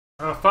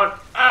Oh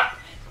fuck! Ah!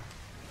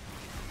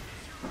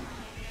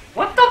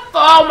 What the?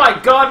 Oh my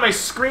god, my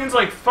screen's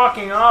like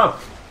fucking up.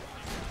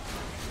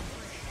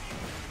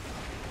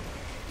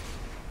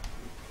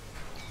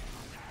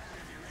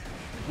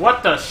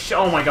 What the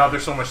oh my god,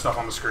 there's so much stuff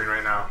on the screen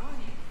right now.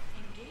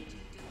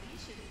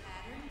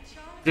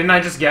 Didn't I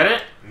just get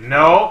it?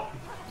 No.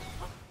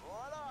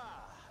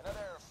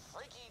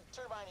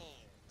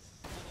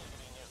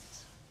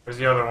 Where's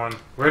the other one?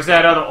 Where's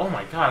that other? Oh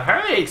my god, how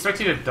are they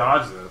expecting you to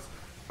dodge this?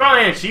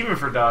 Probably an achievement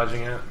for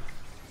dodging it.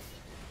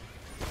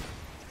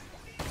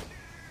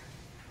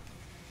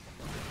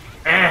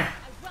 Eh.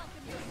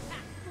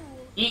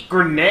 Eat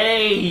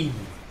grenade!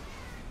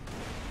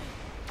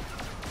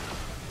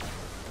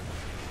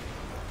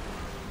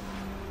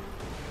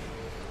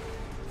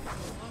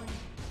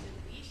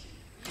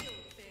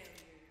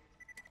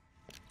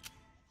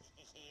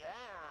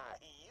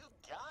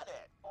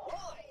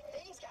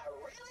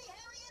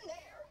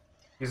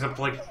 He's up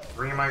like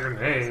 3 of my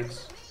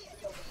grenades.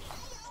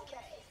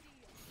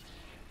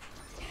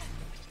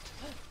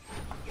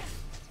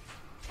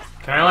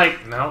 Can I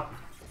like, nope.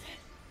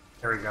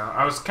 There we go.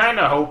 I was kind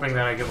of hoping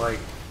that I could like...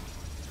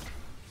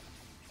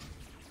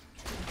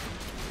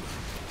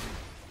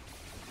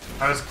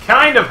 I was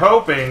kind of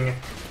hoping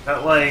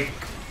that like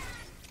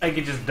I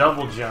could just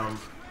double jump.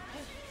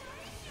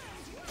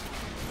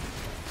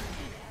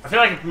 I feel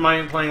like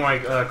playing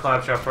like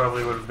Claptrap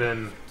probably would have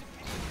been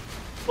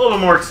a little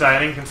bit more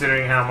exciting,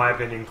 considering how, in my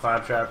opinion,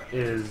 Claptrap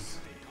is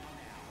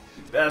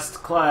best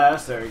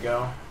class. There you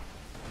go.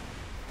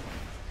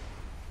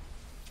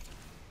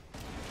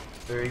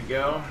 There you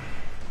go.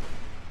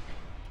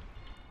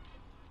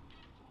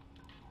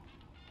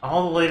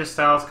 All the latest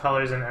styles,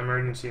 colors, and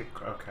emergency...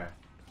 Okay.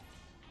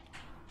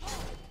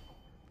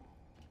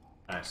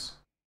 Nice.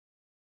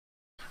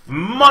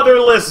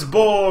 Motherless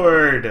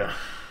board! Okay,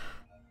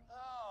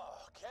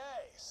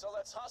 so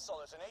let's hustle.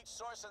 There's an H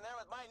source in there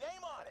with my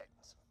name on it.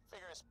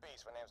 Figure of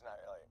speech, my name's not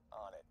really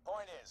on it.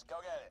 Point is, go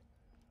get it.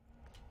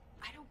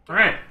 I don't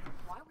get it.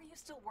 Why were you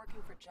still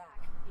working for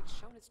Jack? He'd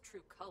shown his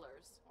true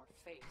colors, or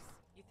face.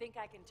 You think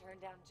I can turn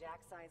down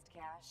Jack-sized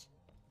cash?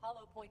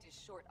 Hollow Point is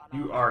short on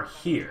You our are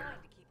here.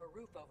 trying to keep a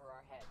roof over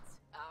our heads.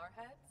 Our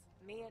heads?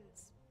 Me and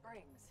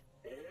Springs.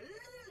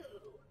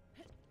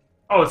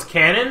 Oh, it's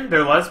canon?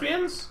 They're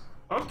lesbians?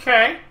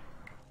 Okay.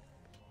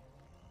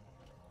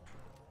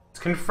 It's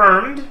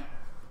confirmed.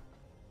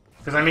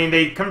 Because, I mean,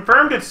 they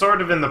confirmed it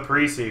sort of in the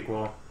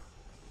pre-sequel.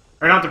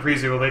 Or not the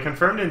pre-sequel, they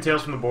confirmed it in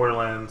Tales from the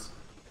Borderlands.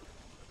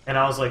 And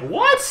I was like,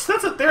 what?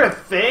 They're a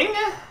thing?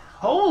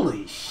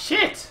 Holy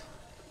shit.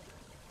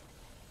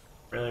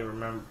 Really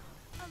remember.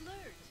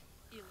 Alert!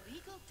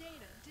 Illegal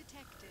data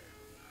detected.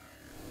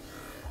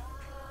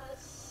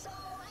 So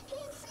I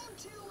can't seem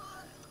to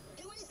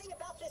do anything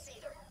about this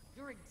either.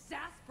 You're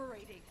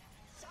exasperating.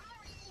 Sorry.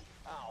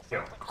 Oh,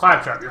 Yo,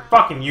 Claptrap, you're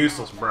fucking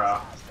useless, bro.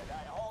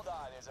 Hold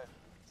on, there's a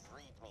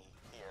readme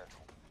here.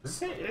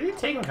 Are you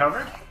taking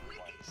cover?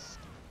 Thanks.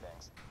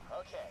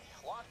 Okay,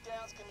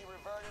 lockdowns can be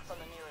reverted from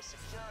the nearest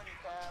security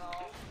panel.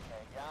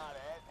 Okay, got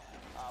it.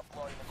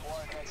 Uploading the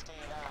coordinates to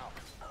you now.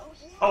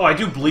 Oh, I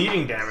do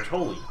bleeding damage.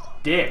 Holy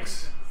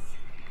dicks.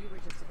 You were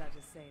just about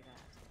to say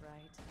that,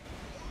 right?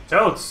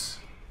 Totes.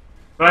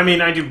 But I mean,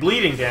 I do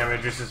bleeding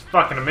damage, which is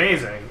fucking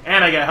amazing.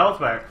 And I get health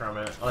back from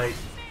it. Like,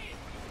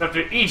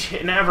 after each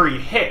hit and every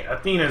hit,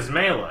 Athena's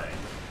melee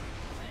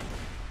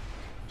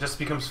just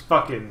becomes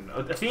fucking...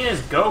 Athena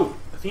is GOAT.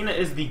 Athena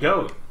is the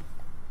GOAT.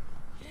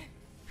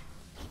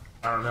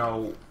 I don't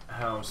know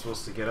how I'm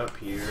supposed to get up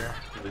here.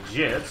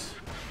 Legit.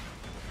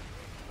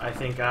 I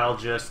think I'll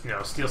just, you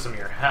know, steal some of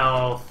your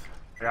health.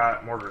 I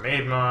got more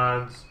grenade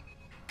mods.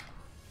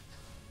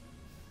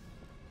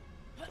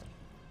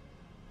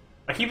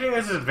 I keep thinking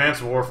this is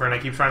Advanced Warfare, and I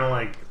keep trying to,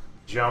 like,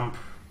 jump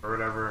or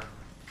whatever.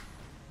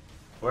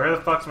 Where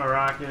the fuck's my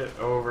rocket?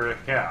 Over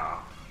here.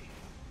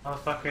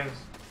 Motherfuckers.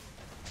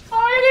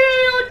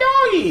 Oh,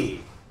 look at you,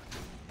 doggy!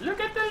 Look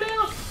at the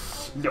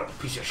little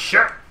piece of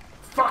shit.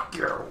 Fuck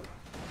you.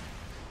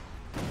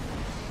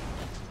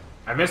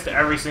 I missed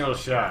every single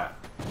shot.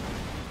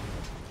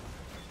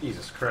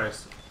 Jesus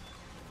Christ.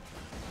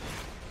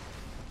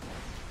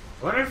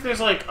 I wonder if there's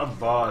like a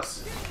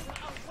boss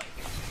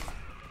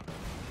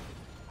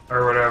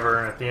or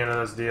whatever at the end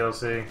of this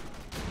DLC.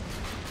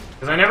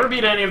 Because I never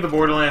beat any of the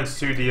Borderlands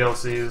 2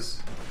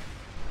 DLCs.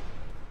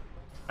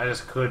 I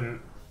just couldn't.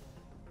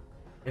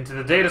 Into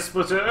the data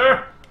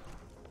splitter!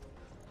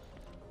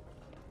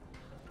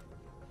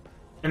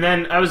 And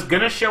then I was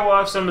gonna show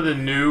off some of the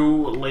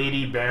new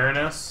Lady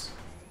Baroness.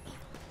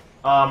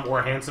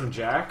 Or Handsome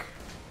Jack.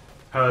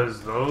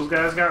 Because those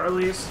guys got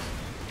released.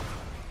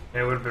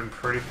 It would have been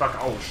pretty fucking...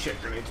 Oh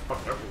shit, grenades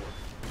fucked everywhere.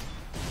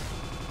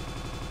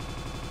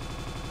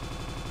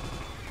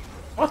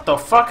 What the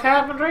fuck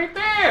happened right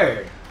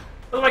there?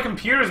 Look, my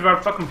computer's about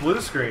to fucking blue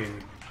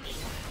screen.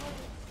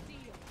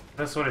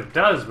 That's what it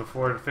does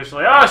before it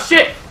officially... Oh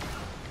shit!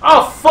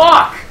 Oh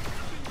fuck!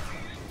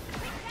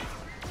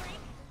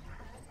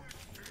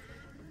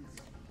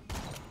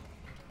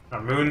 A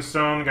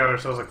moonstone, got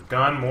ourselves a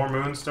gun, more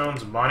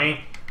moonstones,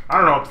 money. I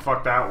don't know what the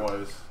fuck that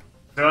was. Is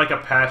there like a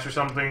patch or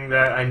something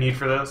that I need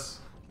for this?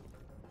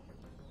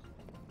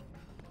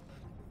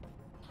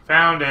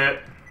 Found it.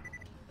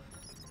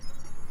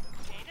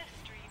 Data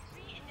stream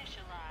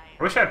reinitialized.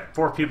 I wish I had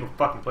 4 people to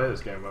fucking play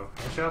this game, though.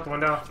 Can I shut out the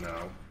window?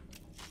 No.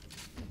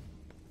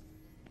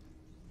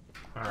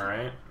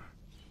 Alright.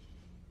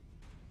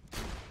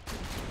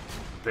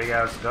 Big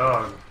ass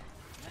dog.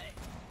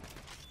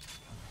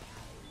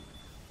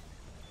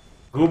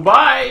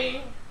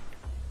 Goodbye!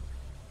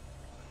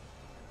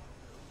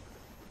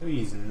 Look at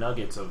these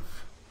nuggets of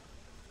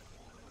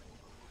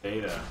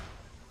data.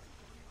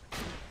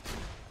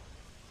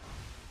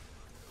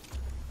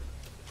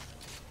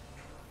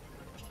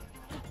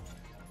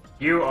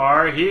 You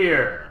are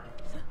here.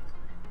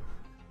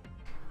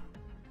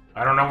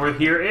 I don't know where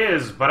here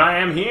is, but I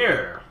am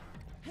here.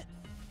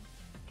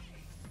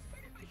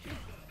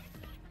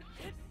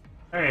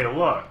 Hey, look.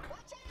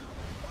 Watch out!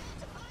 That's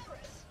a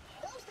virus!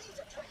 Those things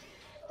are tricky.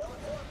 They'll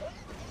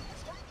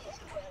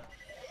absorb whatever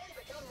damage time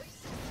you hit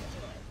with, and become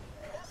resistant to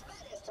it. Best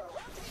bet is to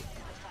rotate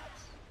their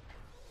types.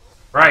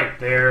 Right,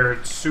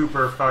 they're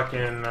super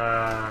fucking,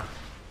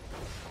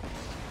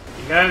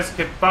 You guys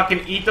can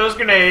fucking eat those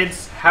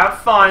grenades, have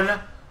fun.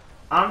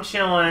 I'm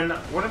chilling.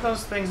 What are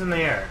those things in the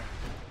air?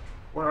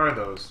 What are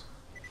those?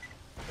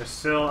 There's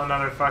still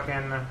another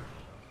fucking...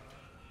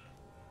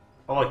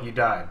 Oh look, you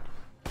died.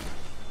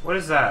 What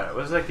is that?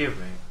 What does that give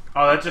me?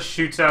 Oh, that just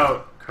shoots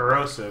out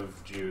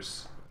corrosive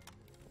juice.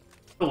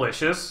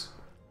 Delicious.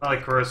 I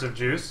like corrosive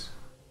juice.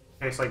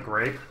 Tastes like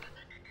grape.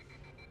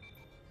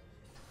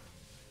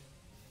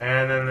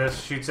 And then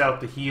this shoots out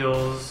the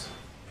heals.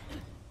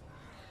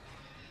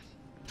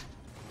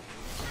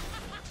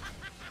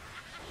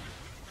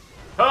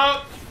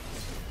 Oh!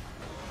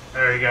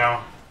 There you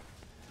go.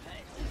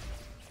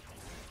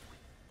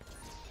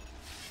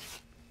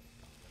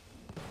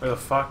 Where the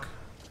fuck?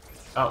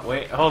 Oh,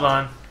 wait, hold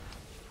on.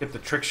 Get the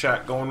trick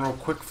shot going real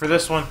quick for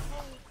this one.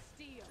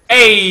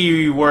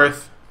 Hey,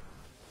 worth.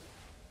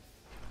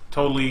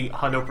 Totally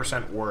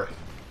 100% worth.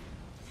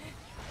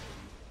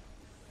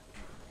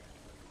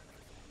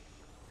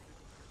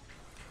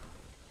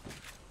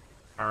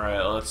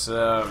 Alright, let's,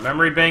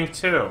 memory bank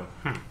 2.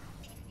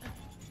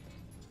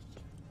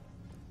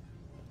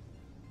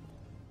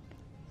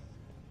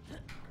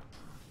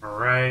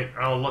 Alright,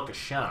 oh look, a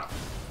shop.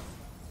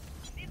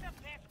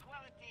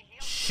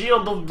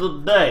 Shield of the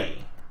day.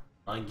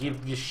 I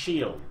give you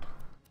shield.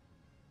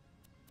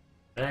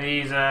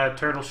 These,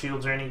 turtle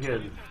shields are any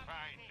good.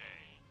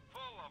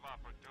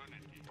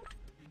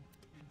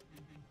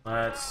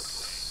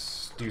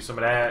 Let's do some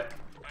of that.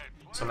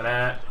 Some of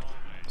that.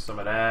 Some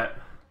of that.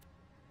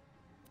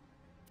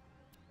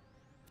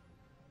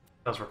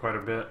 That's for quite a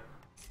bit.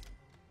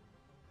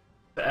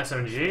 The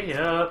SMG,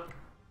 yep.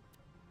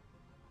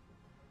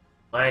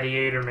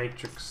 Gladiator,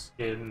 Matrix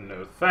skin,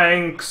 no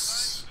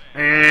thanks.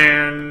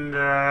 And,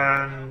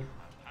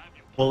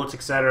 bullets,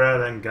 etc.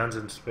 Then guns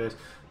in space.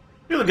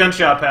 Who the gun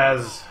shop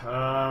has,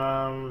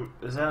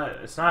 is that,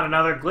 it's not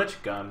another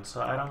glitch gun,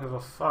 so I don't give a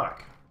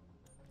fuck.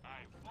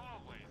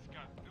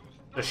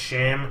 A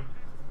shame.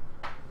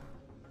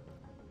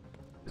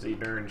 Is a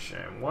darn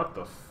shame. What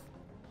the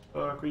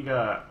fuck we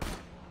got?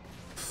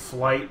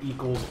 Flight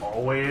equals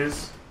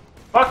always?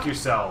 Fuck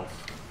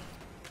yourself!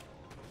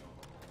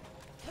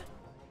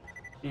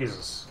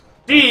 Jesus.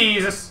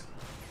 Jesus!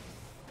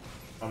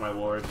 Oh my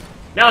lord.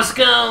 Now let's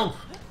go!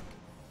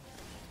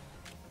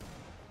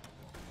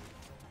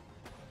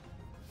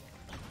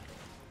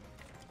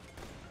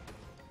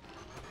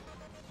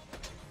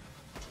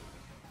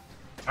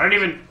 I don't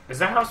even... Is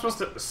that how I'm supposed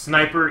to...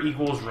 Sniper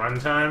equals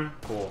runtime?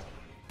 Cool.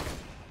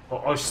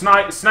 Oh,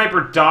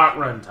 sniper dot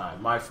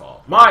runtime. My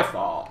fault. My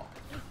fault!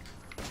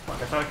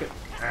 Fuck, I thought I could...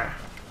 Ah.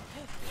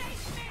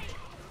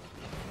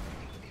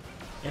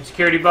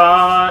 Insecurity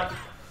bot!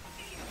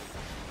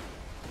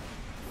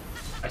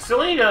 I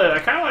still need to... I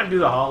kind of want to do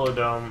the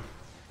Holodome.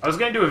 I was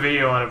going to do a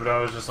video on it, but I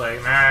was just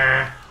like,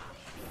 nah.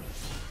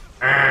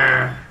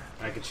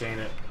 I could chain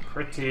it.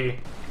 Pretty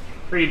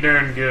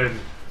darn good.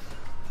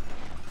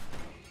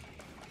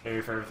 Maybe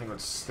if everything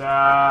would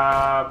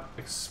stop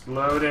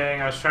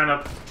exploding. I was trying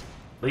to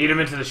lead him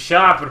into the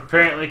shop, but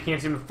apparently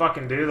can't seem to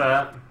fucking do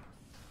that.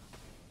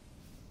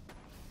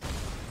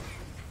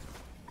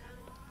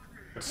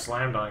 Get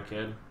slammed on,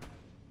 kid.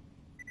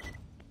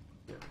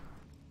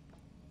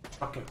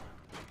 Fucking...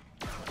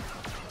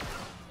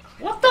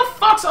 What the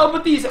fuck's up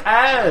with these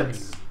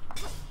ads?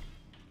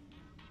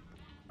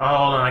 Oh,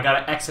 hold on, I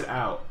gotta exit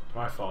out.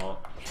 My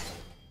fault.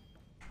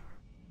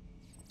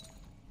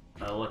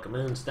 Oh, look, a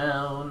moon's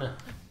down.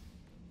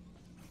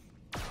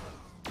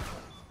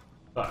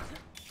 Fuck.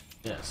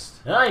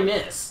 Missed. I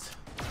missed!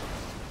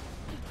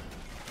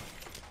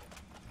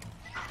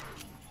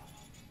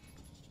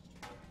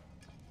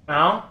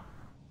 Well,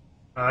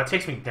 that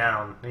takes me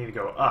down. I need to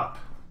go up.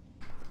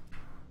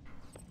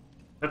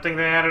 Good thing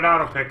they added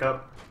auto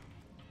pickup.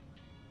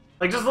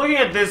 Like, just looking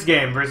at this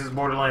game versus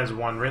Borderlands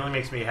 1 really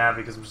makes me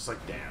happy because I'm just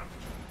like, damn.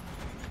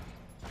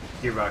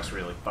 Gearbox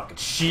really fucking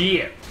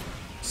shit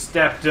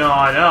stepped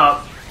on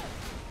up.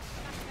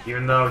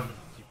 Even though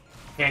you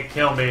Can't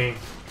kill me.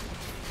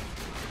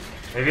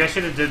 Maybe I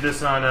should have did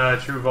this on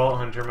True Vault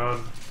Hunter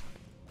mode.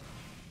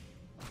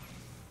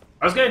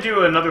 I was gonna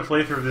do another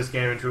playthrough of this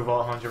game in True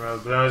Vault Hunter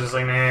mode, but I was just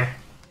like, nah.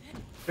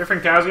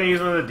 Different guy. I was gonna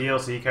use one of the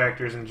DLC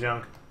characters and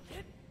junk.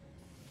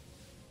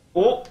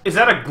 Oh, is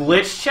that a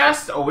glitch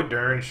chest? Oh, it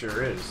darn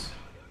sure is.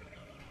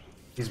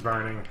 He's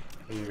burning.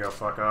 Here you go,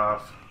 fuck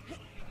off.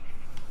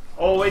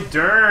 Oh, it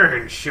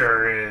darn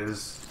sure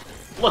is.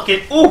 Look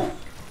at. Ooh!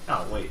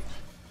 Oh, wait.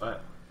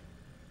 What?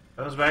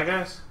 Are those bad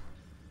guys?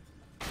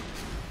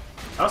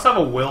 I also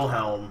have a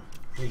Wilhelm.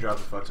 He dropped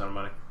a fuck ton of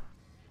money.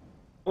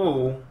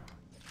 Ooh.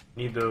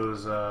 Need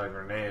those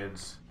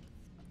grenades.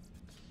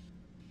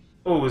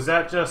 Oh, is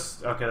that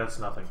just... Okay, that's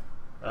nothing.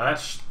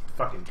 That's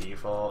fucking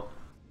default.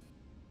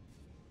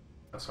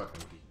 That's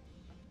fucking default.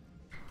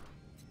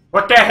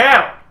 What the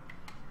hell?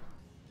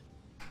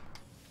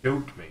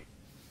 Duped me.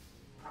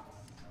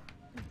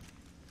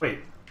 Wait.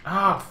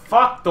 Ah,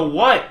 fuck the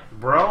what,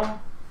 bro?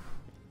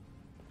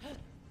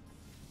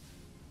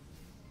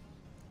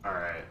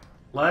 Alright.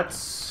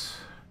 Let's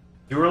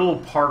do a little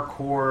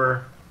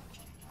parkour.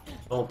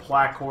 A little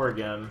placour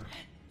again.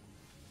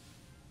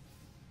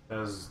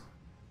 Because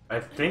I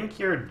think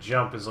your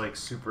jump is like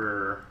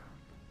super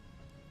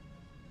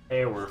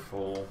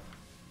powerful.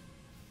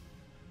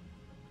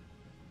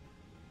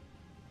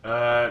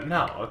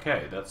 No,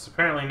 okay, that's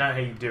apparently not how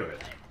you do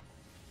it.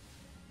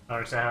 I don't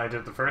understand how I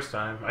did it the first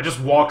time. I just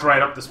walked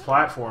right up this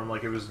platform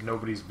like it was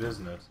nobody's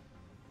business.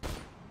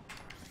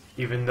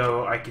 Even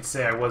though I could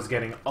say I was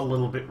getting a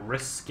little bit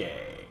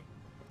risque.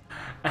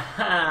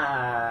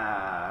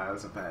 Aha! That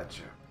was a bad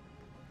joke.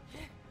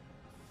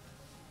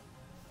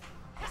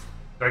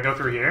 Do I go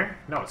through here?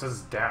 No, it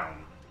says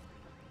down.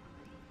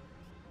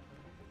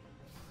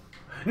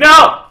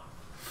 No!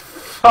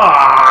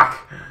 Fuck!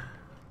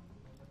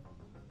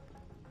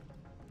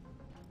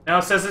 Now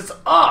it says it's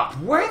up!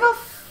 Where the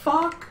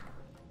fuck?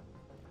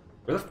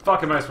 Where the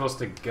fuck am I supposed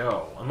to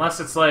go? Unless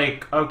it's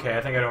like... Okay,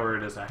 I think I know where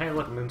it is now. Hey,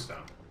 look,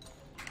 Moonstone.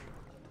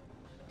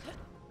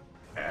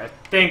 Okay, I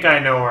think I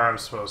know where I'm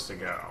supposed to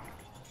go.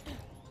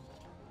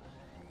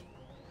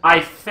 I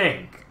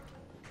think.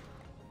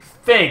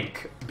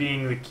 Think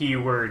being the key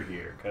word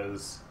here,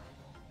 because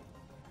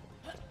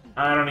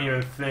I don't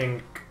even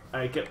think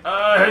I can.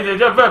 God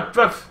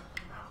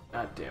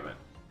damn it!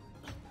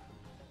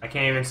 I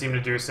can't even seem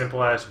to do a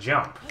simple ass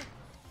jump.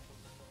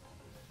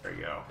 There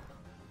you go.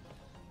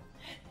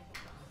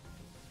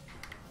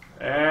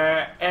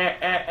 There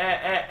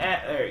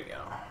you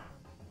go.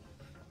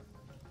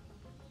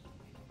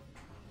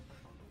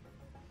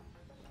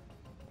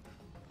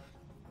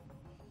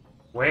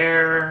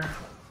 Where?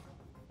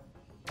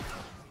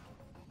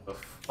 The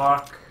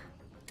fuck?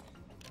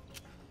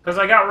 Because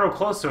I got real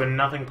close to it and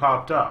nothing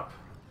popped up.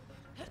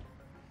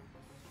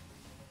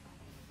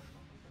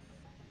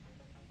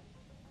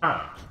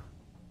 Huh.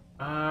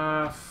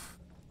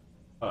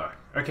 Fuck.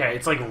 Okay,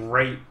 it's like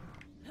right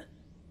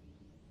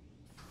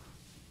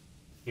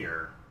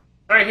here.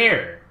 Right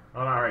here!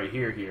 Well, not right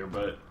here,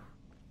 but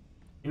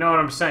you know what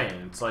I'm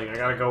saying. It's like I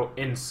gotta go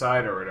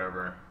inside or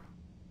whatever.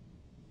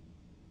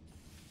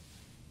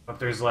 But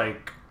there's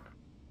like...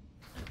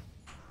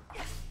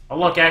 Oh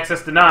look,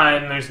 access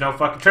denied, and there's no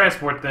fucking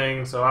transport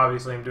thing, so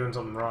obviously I'm doing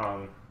something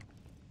wrong.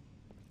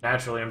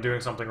 Naturally, I'm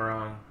doing something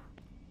wrong.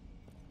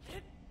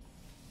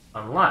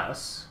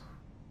 Unless...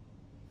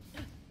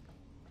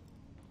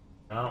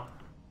 No.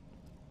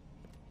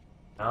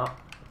 No.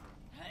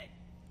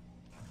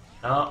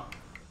 No.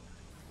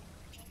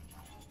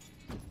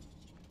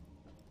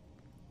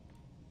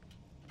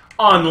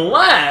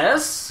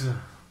 Unless...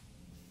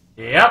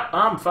 Yep,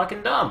 I'm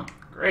fucking dumb.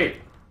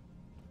 Great.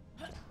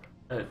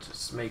 It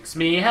just makes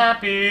me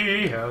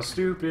happy how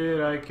stupid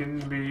I can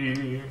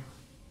be.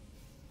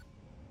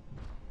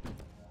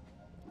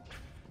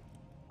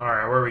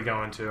 Alright, where are we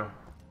going to?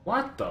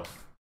 What the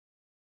f...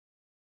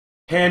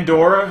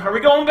 Pandora? Are we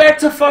going back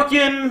to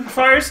fucking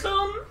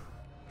Fyrestone?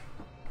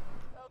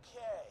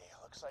 Okay,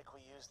 looks like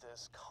we used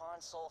this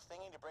console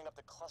thingy to bring up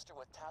the cluster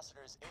with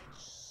Tacitor's H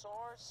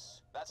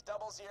source. That's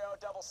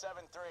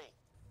 00773.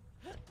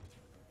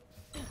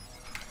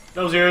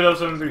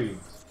 00773.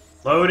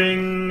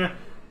 Loading...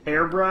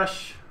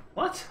 Hairbrush?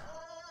 What?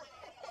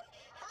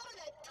 How did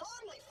that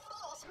totally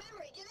false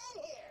memory get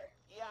in here?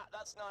 Yeah,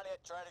 that's not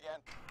it. Try it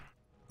again.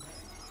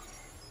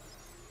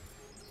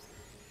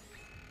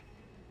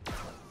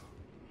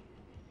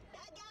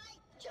 That guy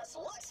just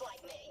looks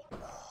like me.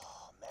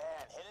 Oh,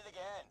 man, hit it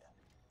again.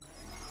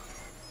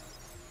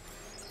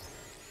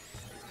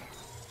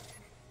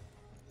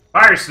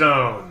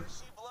 Fyrestone!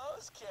 She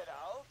blows,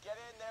 kiddo. Get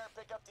in there,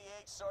 pick up the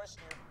H source,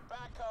 and you're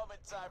back home in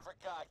time for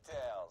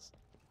cocktails.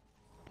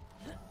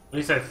 At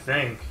least I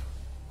think.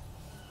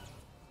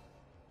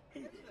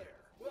 Hey there.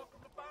 Welcome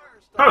to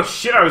Fyrestone. Oh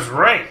shit, I was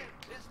right!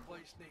 This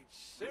place needs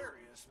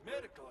serious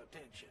medical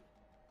attention.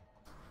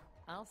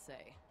 I'll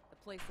say. The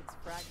place looks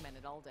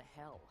fragmented all to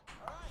hell.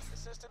 Alright, the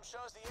system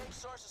shows the H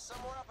source is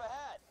somewhere up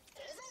ahead.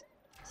 Is it?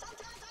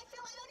 Sometimes I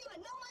feel I don't even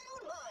know my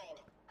own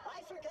mind.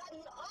 I've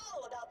forgotten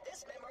all about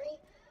this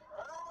memory.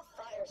 Ah,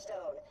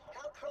 Fyrestone.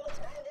 How Krullet's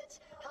bandits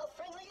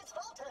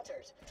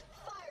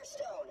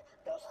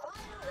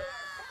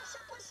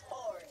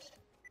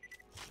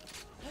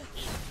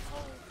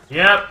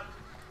Yep.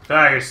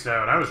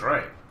 Fyrestone. I was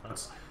right.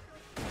 That's...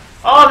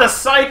 Oh, the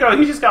Psycho!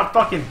 He just got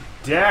fucking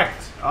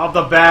decked. Oh,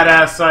 the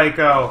badass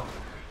Psycho.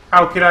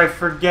 How could I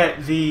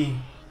forget the...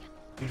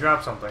 You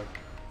dropped something.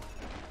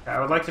 I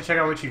would like to check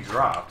out what you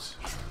dropped.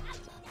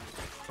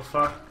 The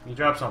fuck? You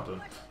dropped something.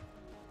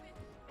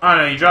 I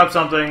don't know, you dropped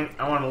something.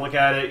 I wanted to look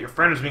at it. Your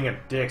friend was being a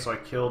dick, so I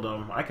killed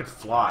him. I could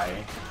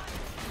fly.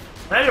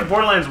 Imagine if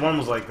Borderlands 1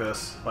 was like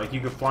this. Like,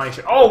 you could fly and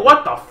shit. Oh,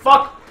 what the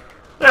fuck?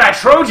 Look at that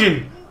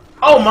Trojan!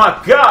 Oh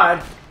my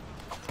god!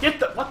 Get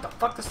the... What the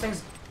fuck? This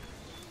thing's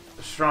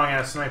a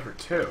strong-ass sniper,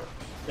 too.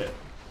 Shit.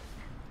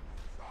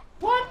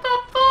 What the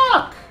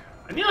fuck?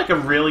 I need, like, a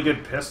really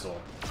good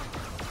pistol.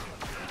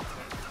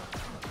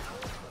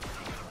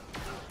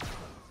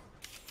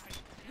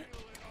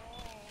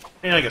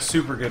 I need, like, a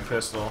super good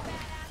pistol.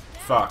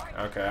 Fuck.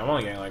 Okay, I'm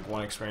only getting, like,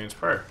 1 experience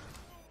per.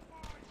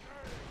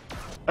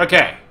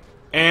 Okay.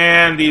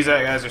 And these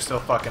guys are still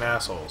fucking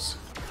assholes.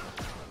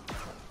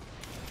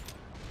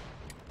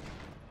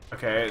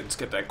 Okay, let's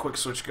get that quick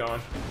switch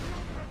going.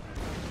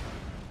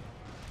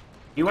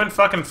 He went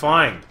fucking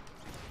flying.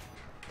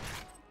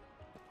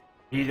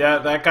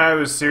 That guy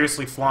was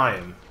seriously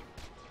flying.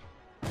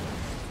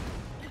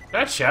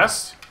 That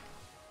chest?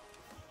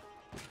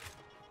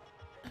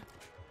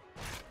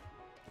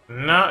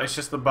 No, it's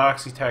just the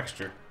boxy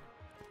texture.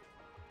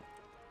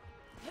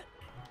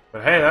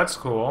 But hey, that's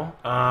cool.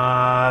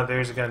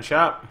 There's a gun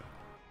shop.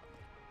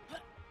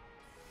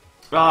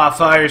 Ah,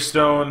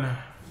 Fyrestone.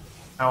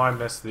 How I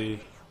missed the...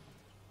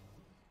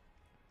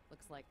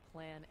 Looks like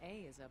Plan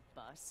A is a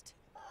bust.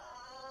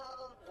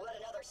 What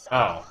another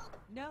Oh.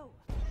 No.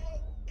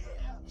 Yeah,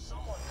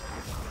 someone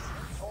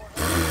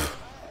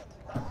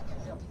I can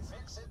help you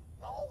fix it.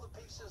 All the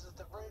pieces at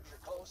the bridge are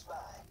close by.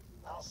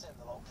 I'll send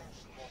the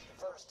location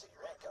first to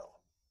your echo.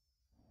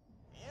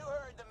 You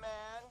heard the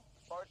man.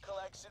 Or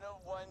collection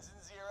of ones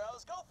and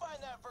zeros. Go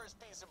find that first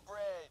piece of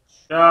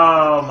bridge.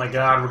 Oh my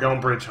god, we're going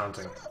bridge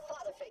hunting. Sort of a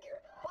father figure.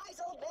 Wise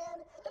old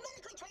man, the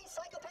medically trained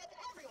psychopath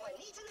everyone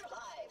needs in their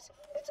lives.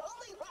 It's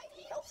only right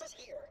he helps us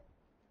here.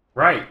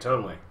 Right,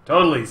 totally.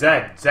 Totally,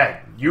 Zed,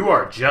 you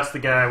are just the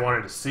guy I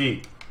wanted to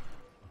see.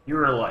 You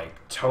are like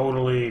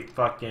totally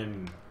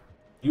fucking...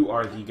 You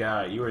are the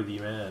guy, you are the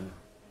man.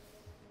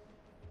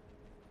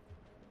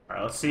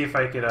 Alright, let's see if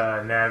I could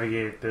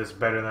navigate this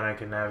better than I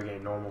can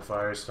navigate normal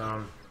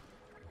Fyrestone.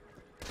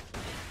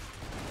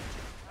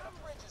 That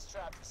bridge is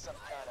trapped in some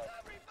kind of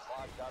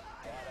clogged up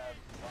data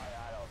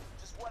triado.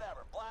 Just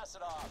whatever, blast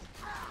it off.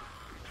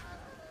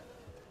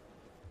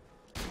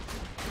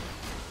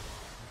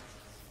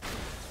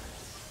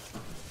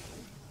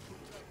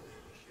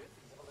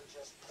 Able to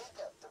just pick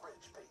up the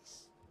bridge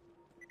piece.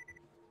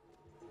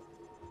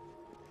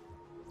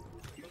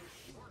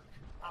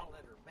 I'll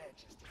let Her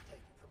Majesty take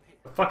it from here.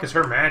 The fuck is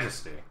Her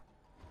Majesty?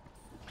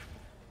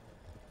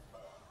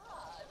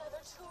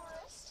 Another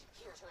tourist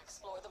here to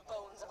explore the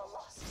bones of a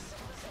lost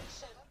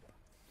civilization.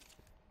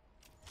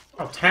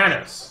 Oh,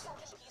 Tannis.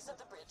 The piece of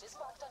the bridge is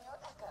marked on your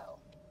echo.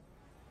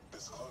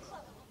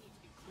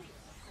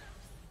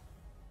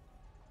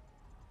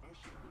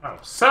 Oh,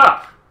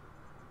 sup?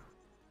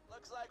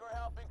 Looks like we're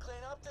helping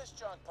clean up this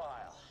junk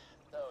pile.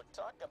 Though,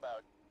 talk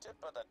about tip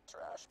of the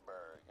trash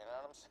berg, you know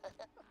what I'm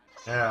saying?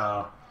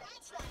 Yeah.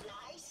 That's not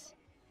nice.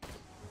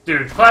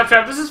 Dude,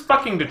 Claptrap, this is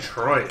fucking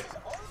Detroit.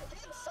 All the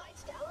big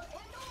sites down on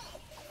Pandora.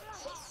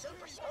 She's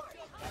super smart.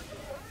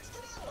 Words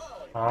to be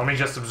alone. Oh, let me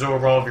just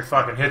absorb all of your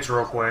fucking hits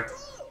real quick.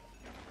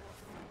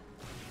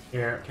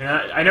 Here,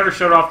 I never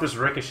showed off this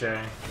ricochet.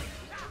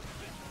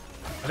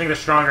 I think the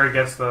stronger it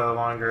gets, the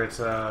longer it's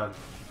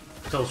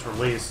until it's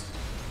released.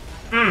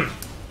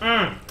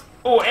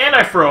 Oh, and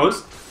I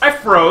froze. I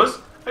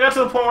got to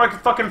the point where I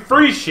could fucking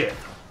freeze shit.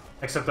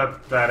 Except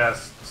that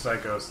badass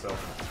Psycho still.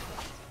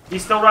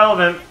 He's still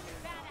relevant.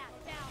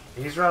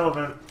 He's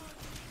relevant.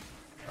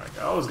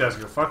 Like, all those guys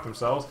can go fuck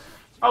themselves.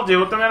 I'll deal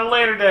with them at a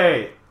later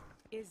date.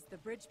 Is the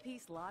bridge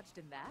piece lodged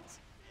in that?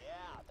 Yeah,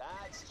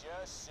 that's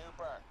just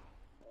super.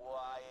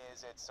 Why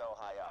is it so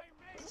high up?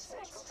 This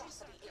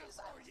monstrosity is,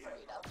 I'm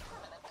afraid, a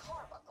permanent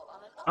carbuncle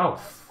on an Oh,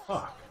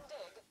 fuck.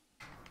 dig.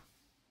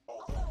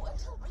 Although,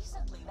 until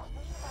recently, that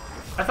means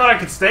I thought I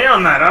could stay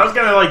on that. I was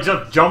gonna, like,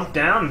 just jump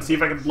down and see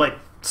if I could, like,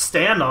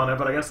 stand on it,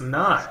 but I guess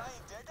not. Giant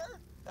digger?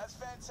 That's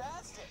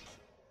fantastic.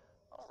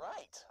 All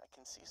right, I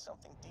can see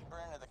something deeper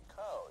into the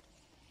code.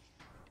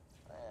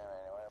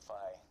 Anyway, what if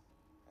I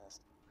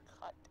just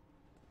cut?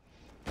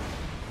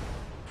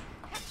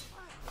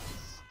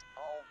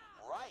 All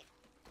right.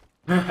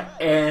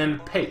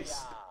 And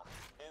paste.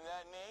 Isn't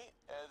that neat?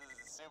 This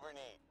is super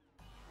neat.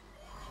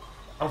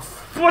 Oh,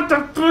 what the?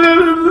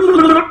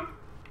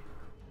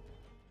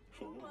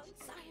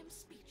 once I am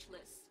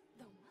speechless,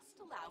 though must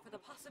allow for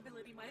the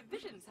possibility my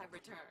visions have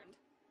returned.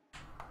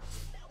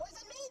 That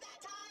wasn't me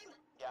that time.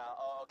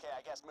 Yeah, okay,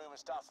 I guess moving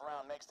stuff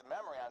around makes the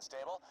memory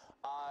unstable.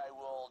 I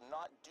will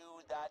not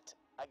do that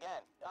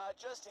again.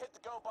 Just hit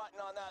the go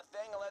button on that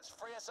thing and let's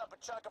free us up a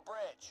chunk of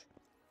bridge.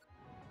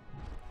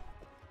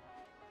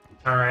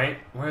 Alright,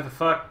 where the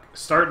fuck?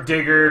 Start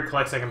digger,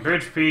 collect second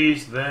bridge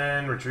piece,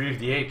 then retrieve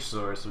the H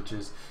source, which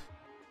is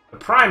the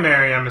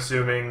primary, I'm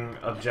assuming,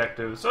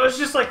 objective. So it's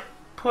just like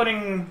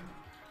putting...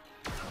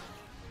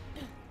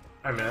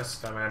 I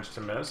missed. I managed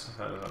to miss.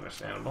 That is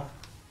understandable.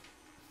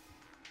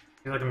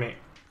 You look at me.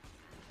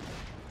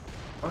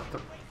 What the...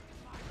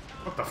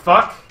 What the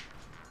fuck?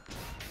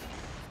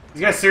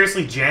 These guys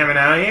seriously jamming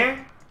out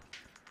here?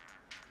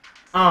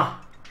 Oh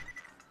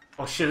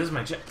shit, this is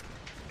my jet.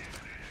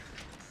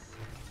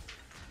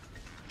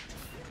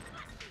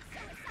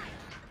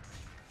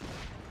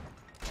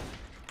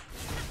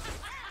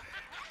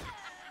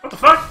 What the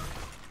fuck?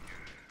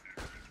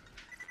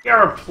 You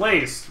got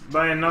replaced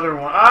by another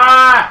one.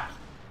 Ah!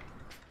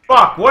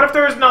 Fuck, what if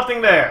there's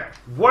nothing there?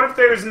 What if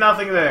there's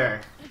nothing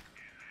there?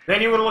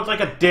 Then you would look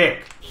like a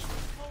dick.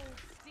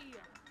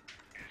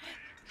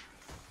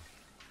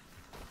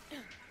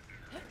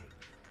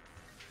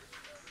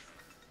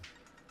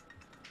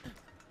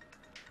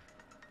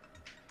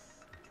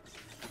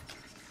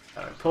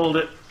 I pulled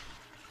it.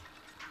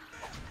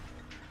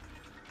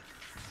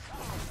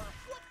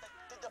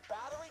 Did the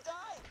battery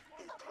die?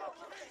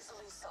 Problem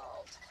easily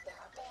solved. There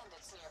are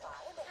bandits nearby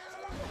and they have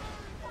a weapon.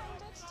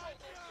 Bandits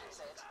take it, use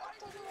it. Up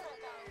to your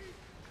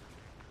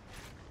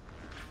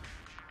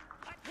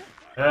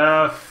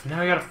echo.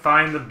 Now we gotta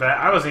find the bat.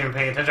 I wasn't even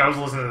paying attention. I was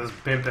listening to this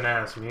pimpin'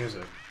 ass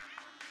music.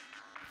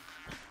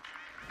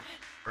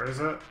 Where is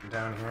it?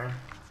 Down here.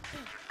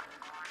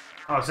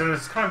 Oh,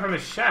 it's coming from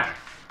his shack.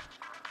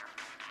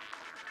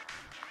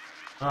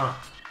 Oh.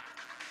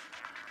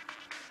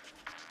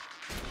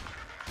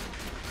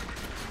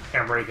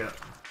 Can't break it.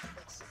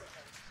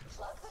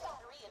 Plug the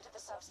battery into the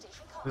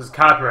substation This is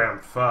copyright. I'm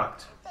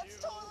fucked. That's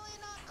totally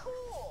not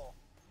cool.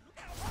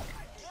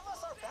 Give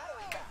us our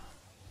battery back.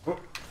 Oh.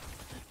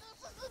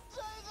 This is the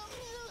day the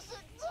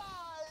music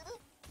died.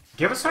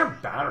 Give us our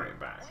battery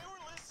back. We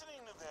were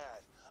listening to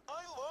that. I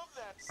love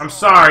that song. I'm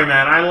sorry,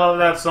 man. I love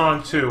that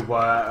song too,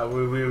 but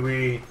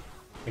we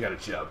got a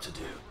job to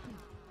do.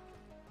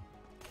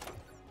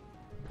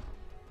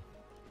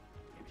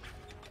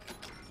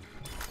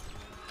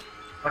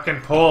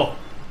 Fucking pull.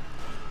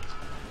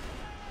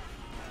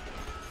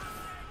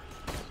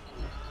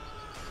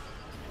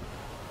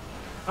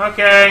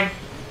 Okay.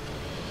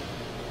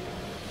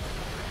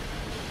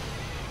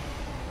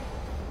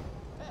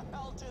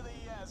 Hell to the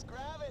yes.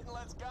 Grab it and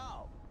let's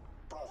go.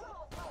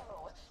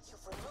 Bravo!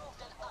 You've removed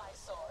an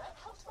eyesore and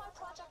helped my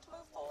project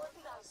move forward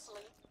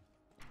nicely.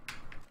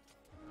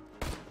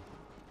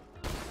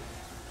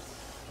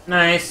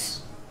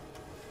 Nice.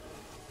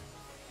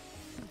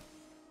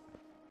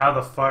 How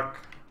the fuck?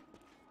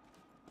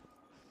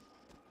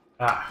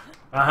 Ah.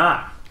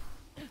 Aha.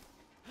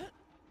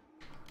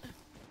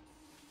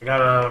 I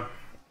gotta...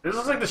 This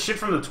looks like the shit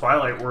from the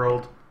Twilight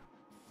world.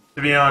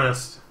 To be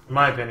honest. In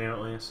my opinion,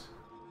 at least.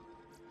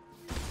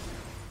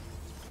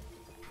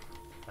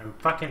 I'm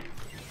fucking...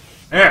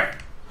 There!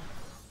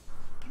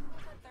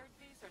 Third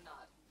piece or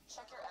not?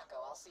 Check your echo,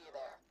 I'll see you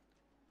there.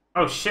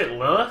 Oh shit,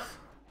 Lilith?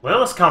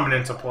 Lilith's coming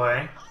into play. I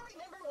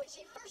remember when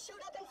she first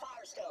showed up in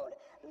Fyrestone.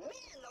 Man,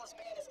 those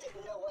bandits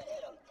didn't know what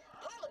hit them.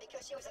 Partly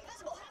because she was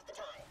invisible half the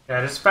time.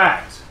 That is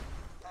fact.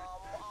 Come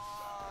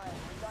on. We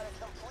gotta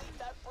complete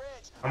that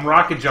bridge. I'm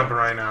rocket jumping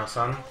right now,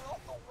 son. Doing all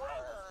the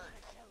work.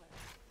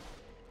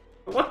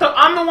 What the?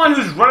 I'm the one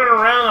who's running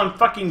around on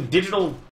fucking digital